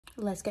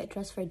Let's get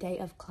dressed for a day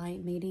of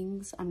client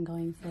meetings. I'm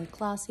going for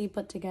classy,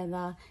 put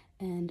together,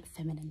 and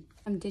feminine.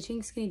 I'm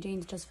ditching skinny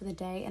jeans just for the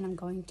day, and I'm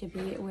going to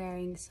be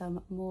wearing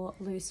some more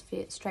loose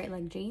fit straight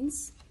leg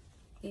jeans.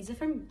 These are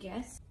from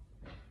Guess.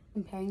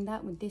 I'm pairing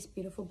that with this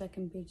beautiful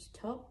Beckham Beach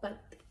top,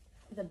 but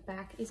the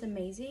back is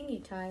amazing. You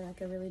tie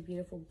like a really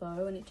beautiful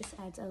bow and it just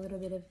adds a little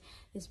bit of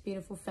this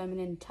beautiful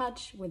feminine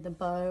touch with the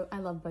bow. I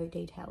love bow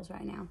details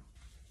right now.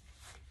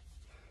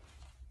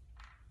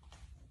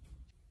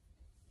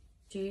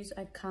 Shoes,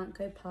 I can't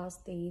go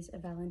past these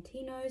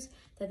Valentinos.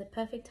 They're the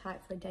perfect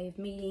height for a day of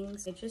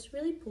meetings. They just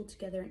really pull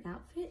together an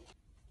outfit.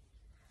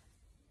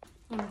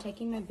 I'm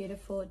taking my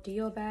beautiful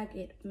Dior bag.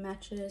 It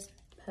matches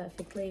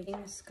perfectly.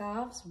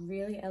 Scarves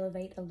really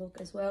elevate a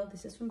look as well.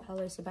 This is from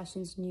Paolo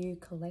Sebastian's new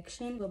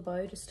collection. A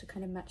bow just to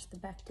kind of match the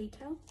back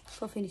detail.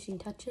 For finishing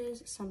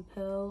touches, some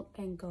pearl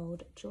and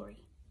gold jewelry.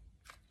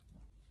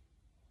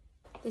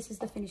 This is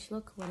the finished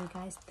look. What do you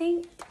guys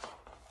think?